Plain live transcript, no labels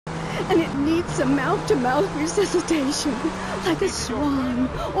and it needs some mouth-to-mouth resuscitation, like a swan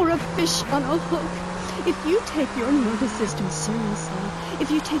or a fish on a hook. If you take your nervous system seriously, if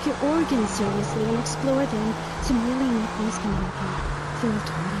you take your organs seriously and explore them, some really neat things can happen. Phil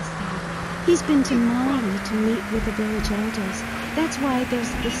told us that. He's been to Mali to meet with the village elders. That's why there's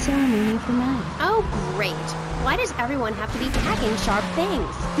the ceremony of the knife. Oh, great. Why does everyone have to be packing sharp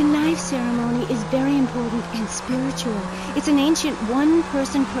things? The knife ceremony is very important and spiritual. It's an ancient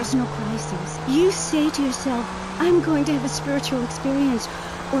one-person personal crisis. You say to yourself, I'm going to have a spiritual experience,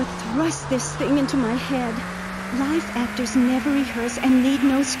 or thrust this thing into my head. Live actors never rehearse and need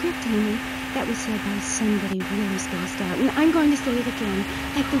no script, Amy. That was said by somebody really spaced out. And I'm going to say it again,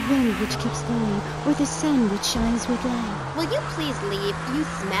 like the wind which keeps going, or the sun which shines with light. Will you please leave? You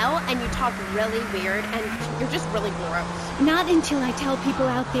smell and you talk really weird and you're just really gross. Not until I tell people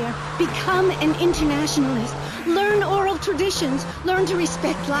out there, become an internationalist. Learn oral traditions. Learn to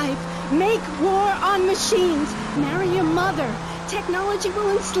respect life. Make war on machines. Marry your mother. Technology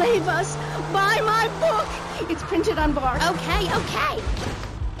will enslave us. Buy my book. It's printed on bark. Okay, okay.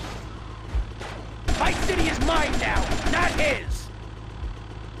 My city is mine now, not his!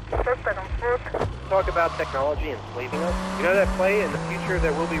 Talk about technology enslaving us. You know that play, In the Future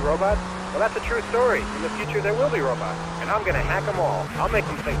There Will Be Robots? Well, that's a true story. In the future there will be robots. And I'm gonna hack them all. I'll make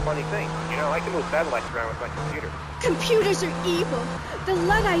them say funny things. You know, I can move satellites around with my computer. Computers are evil. The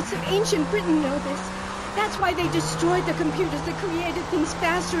Luddites of ancient Britain know this. That's why they destroyed the computers that created things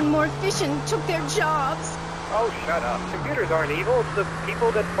faster and more efficient and took their jobs. Oh, shut up. Computers aren't evil. It's the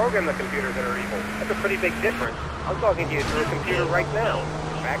people that program the computers that are evil. That's a pretty big difference. I'm talking to you through a computer right now.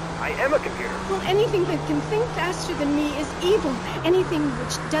 In fact, I am a computer. Well, anything that can think faster than me is evil. Anything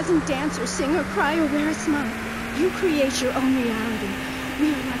which doesn't dance or sing or cry or wear a smile. You create your own reality.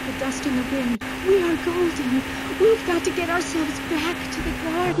 We are like the dust in the wind. We are golden. We've got to get ourselves back to the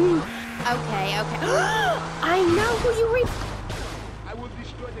garden. Okay, okay. I know who you I will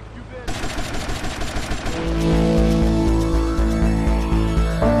destroy the Cuban.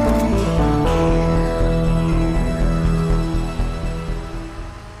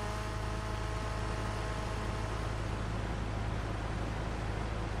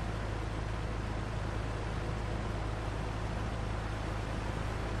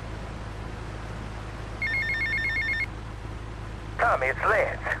 Tommy, it's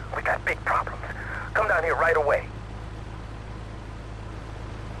Lance. We got big problems. Come down here right away.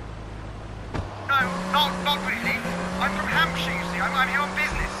 No, not really. I'm from Hampshire, you see. I'm here on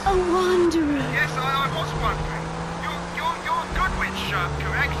business. A wanderer. Yes, I was wondering. You're Goodwitch,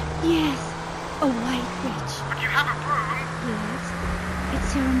 correct? Yes, a white witch. But you have a broom. Yes,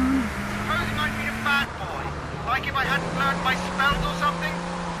 it's ceremonial. Supposing I'd be a bad boy. Like if I hadn't learned my spells or something?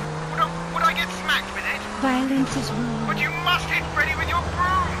 Would I get smacked with it? Violence is wrong. But you must hit Freddy with your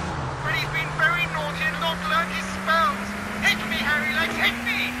broom. Freddy's been very naughty and not learned his spells. Hit me, Harry Legs, hit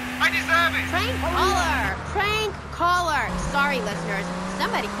me! I deserve it! Prank caller! Prank caller! Sorry, listeners.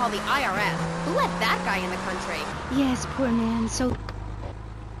 Somebody call the IRS. Who let that guy in the country? Yes, poor man, so...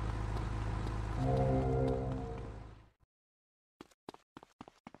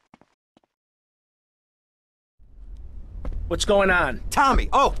 What's going on? Tommy!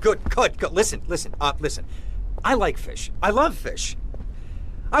 Oh, good. Listen. I like fish. I love fish.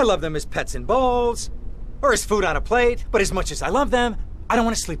 I love them as pets in bowls, or as food on a plate, but as much as I love them, I don't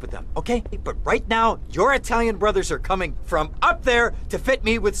want to sleep with them, okay? But right now, your Italian brothers are coming from up there to fit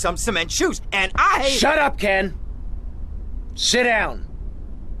me with some cement shoes, and I... Shut up, Ken! Sit down.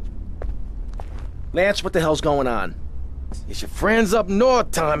 Lance, what the hell's going on? It's your friends up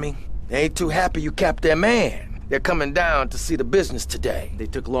north, Tommy. They ain't too happy you capped their man. They're coming down to see the business today. They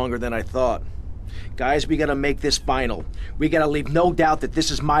took longer than I thought. Guys, we gotta make this final. We gotta leave no doubt that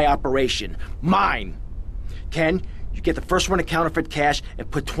this is my operation. Mine! Ken, you get the first run of counterfeit cash and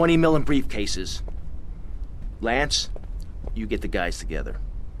put 20 mil in briefcases. Lance, you get the guys together.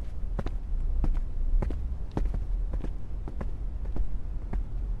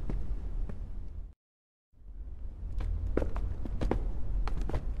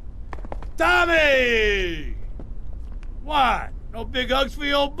 Tommy! What? No big hugs for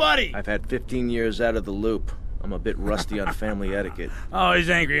your old buddy? I've had 15 years out of the loop. I'm a bit rusty on family etiquette. Oh, he's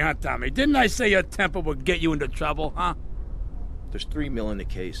angry, huh, Tommy? Didn't I say your temper would get you into trouble, huh? There's 3 mil in the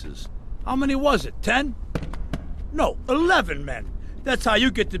cases. How many was it, 10? No, 11 men. That's how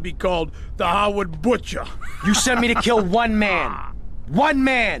you get to be called the Howard Butcher. You sent me to kill one man. One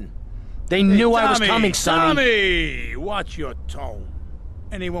man! They knew I was coming, Sonny. Tommy, watch your tone.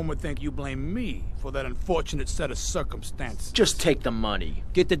 Anyone would think you blame me for that unfortunate set of circumstances. Just take the money.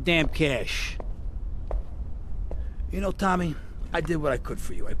 Get the damn cash. You know, Tommy, I did what I could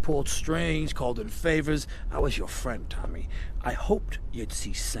for you. I pulled strings, called in favors. I was your friend, Tommy. I hoped you'd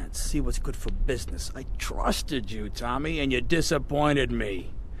see sense, see what's good for business. I trusted you, Tommy, and you disappointed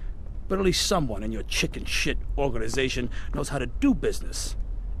me. But at least someone in your chicken shit organization knows how to do business.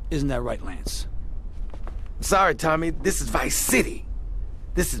 Isn't that right, Lance? Sorry, Tommy. This is Vice City.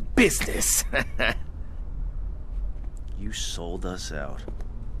 This is business. You sold us out.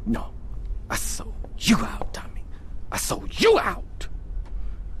 No, I sold you out, Tommy. I sold you out.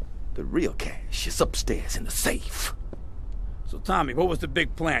 The real cash is upstairs in the safe. So, Tommy, what was the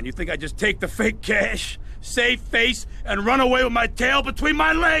big plan? You think I just take the fake cash, save face, and run away with my tail between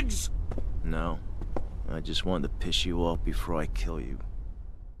my legs? No. I just wanted to piss you off before I kill you.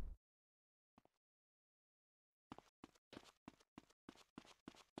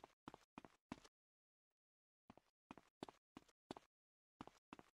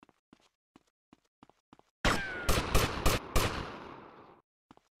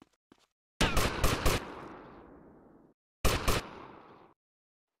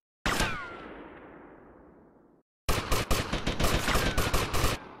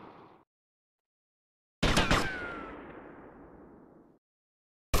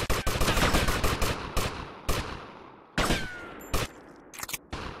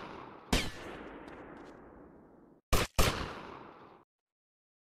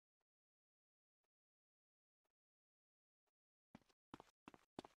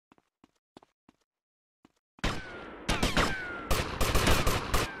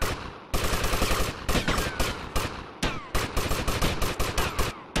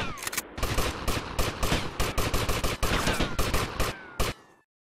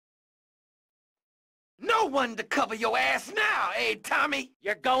 No one to cover your ass now, eh, Tommy?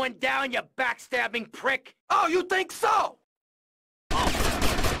 You're going down, you backstabbing prick! Oh, you think so?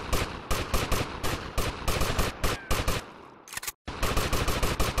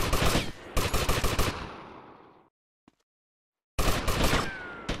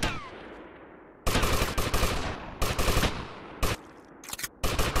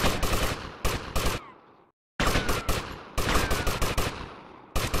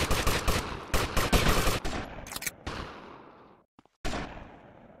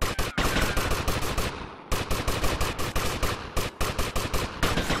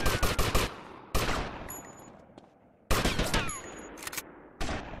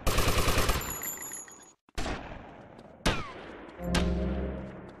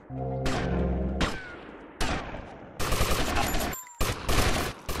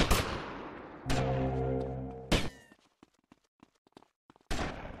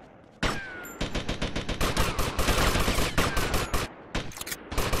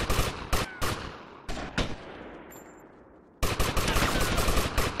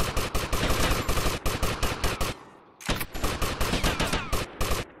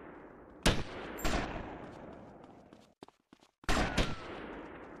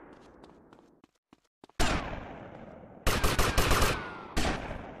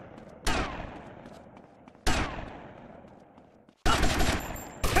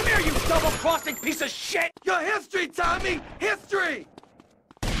 Double-crossing piece of shit! Your history, Tommy! History!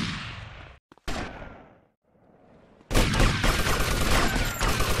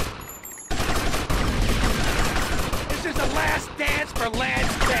 This is the last dance for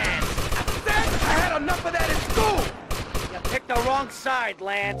Lance fans! I had enough of that in school! You picked the wrong side,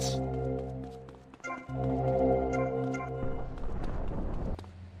 Lance.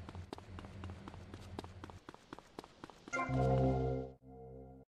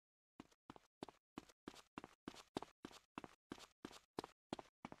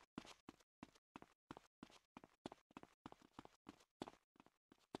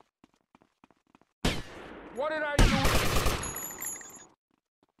 What did I do?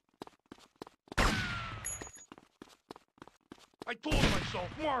 I told myself,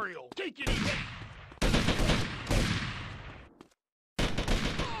 Mario, take it easy.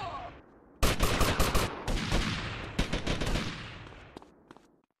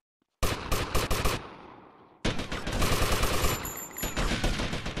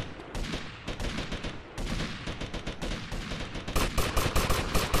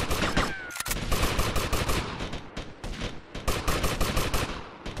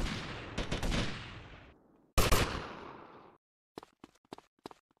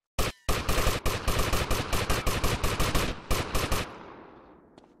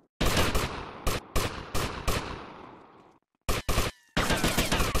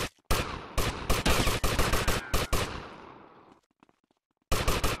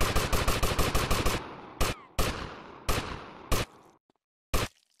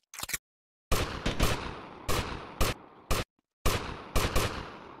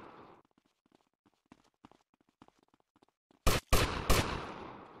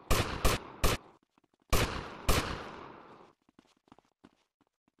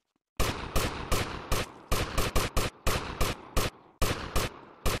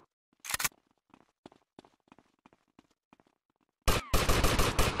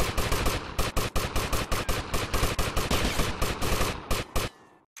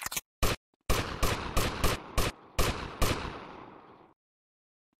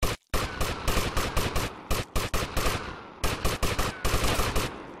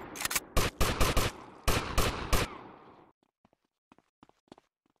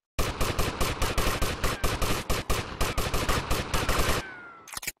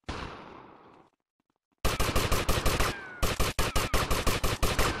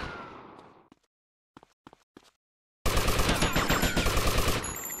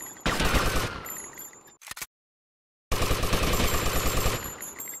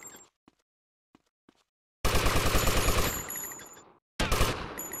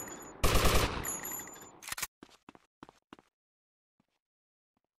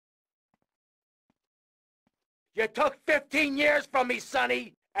 You took 15 years from me,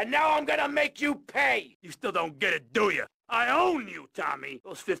 Sonny, and now I'm gonna make you pay! You still don't get it, do you? I own you, Tommy.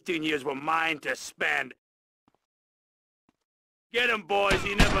 Those 15 years were mine to spend. Get him, boys.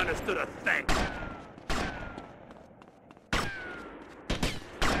 He never understood a thing.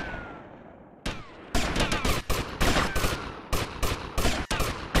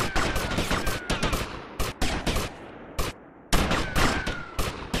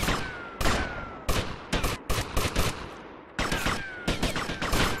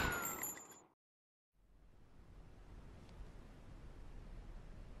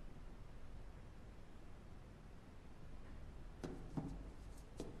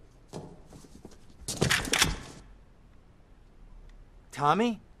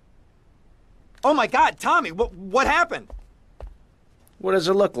 Tommy? Oh my God, Tommy, what happened? What does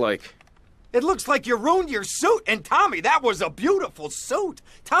it look like? It looks like you ruined your suit, and Tommy, that was a beautiful suit.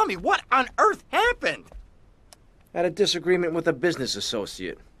 Tommy, what on earth happened? Had a disagreement with a business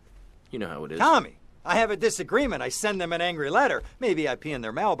associate. You know how it is. Tommy, I have a disagreement. I send them an angry letter. Maybe I pee in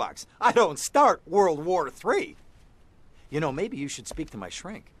their mailbox. I don't start World War III. You know, maybe you should speak to my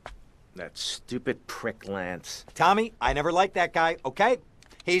shrink. That stupid prick Lance. Tommy, I never liked that guy, okay?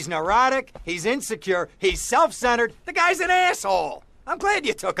 He's neurotic, he's insecure, he's self-centered. The guy's an asshole. I'm glad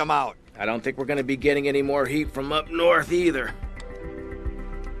you took him out. I don't think we're gonna be getting any more heat from up north either.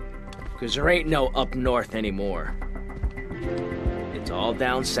 Because there ain't no up north anymore. It's all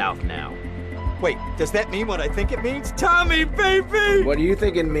down south now. Wait, does that mean what I think it means? Tommy, baby! What do you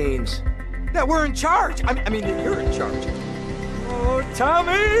think it means? That we're in charge. I mean that you're in charge. Oh,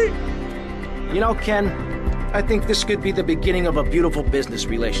 Tommy! You know, Ken, I think this could be the beginning of a beautiful business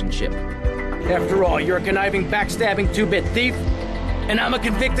relationship. After all, you're a conniving, backstabbing two-bit thief, and I'm a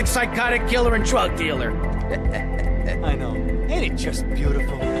convicted psychotic killer and drug dealer. I know. Ain't it just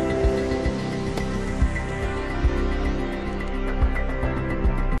beautiful?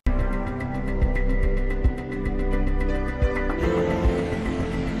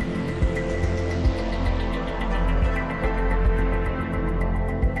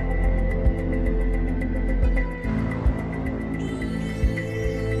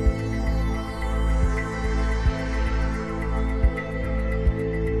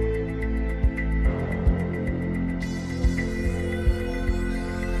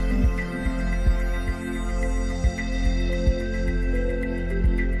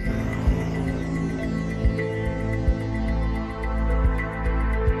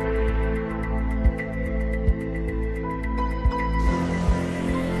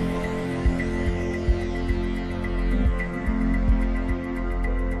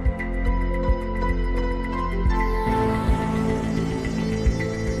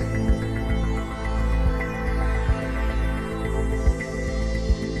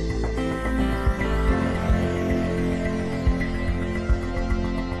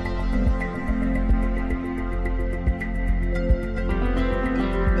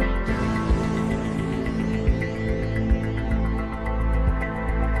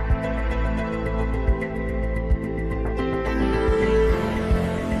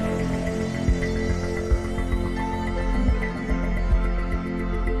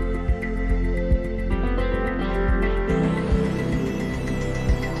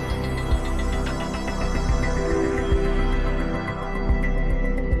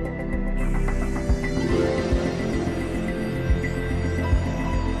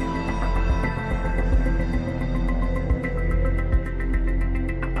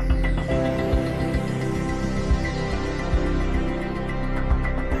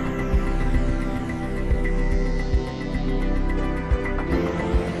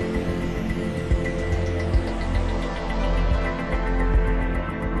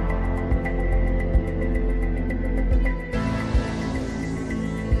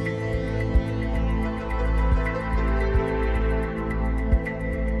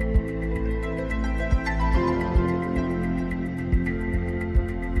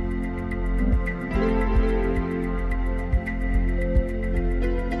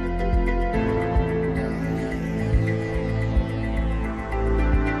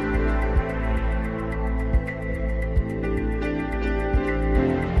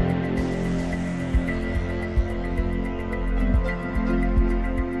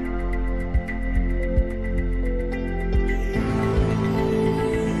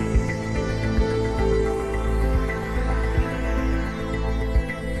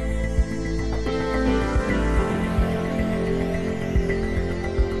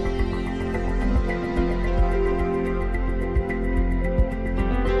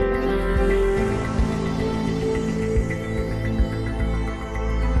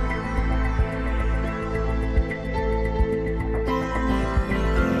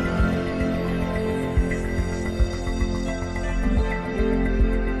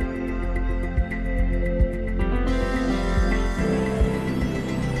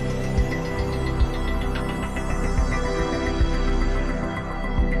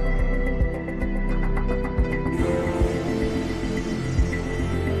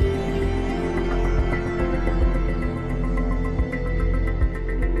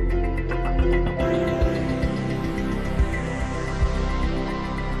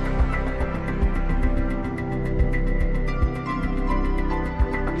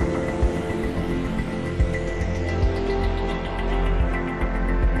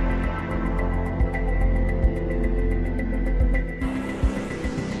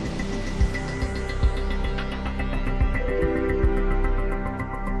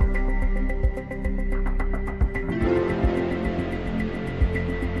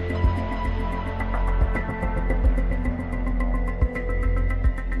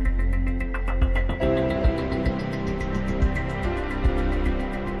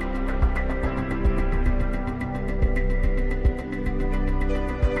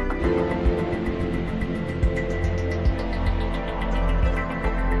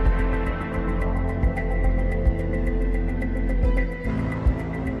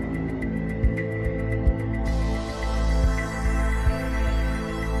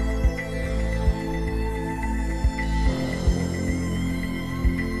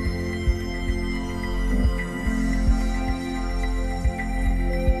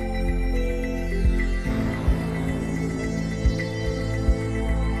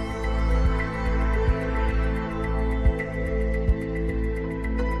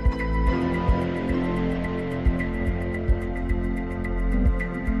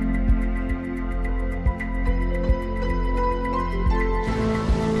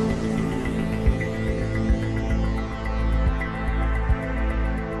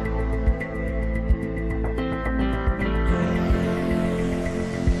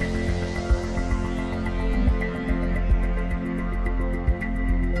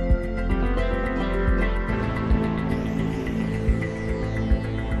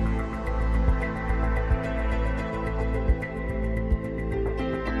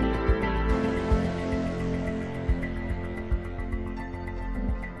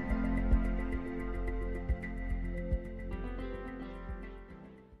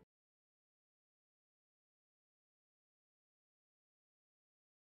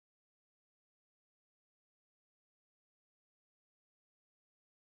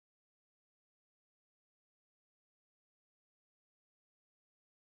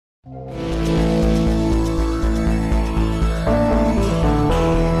 Tommy,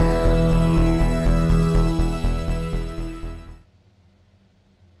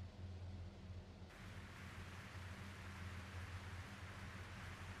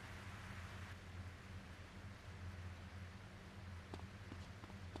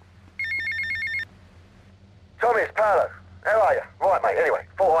 it's Paolo. How are you? Right, mate, anyway,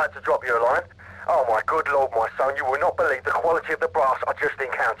 thought I had to drop you a line. Oh, my good lord, my son, you will not believe the quality of the brass I just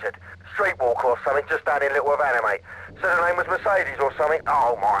encountered. Streetwalker or something, just down in Little Havana, mate. Said her name was Mercedes or something.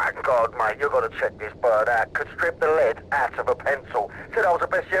 Oh, my God, mate, you've got to check this bird out. Could strip the lead out of a pencil. Said I was the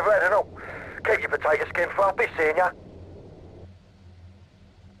best you ever had and all. Keep your potato skin fluffy, seeing ya.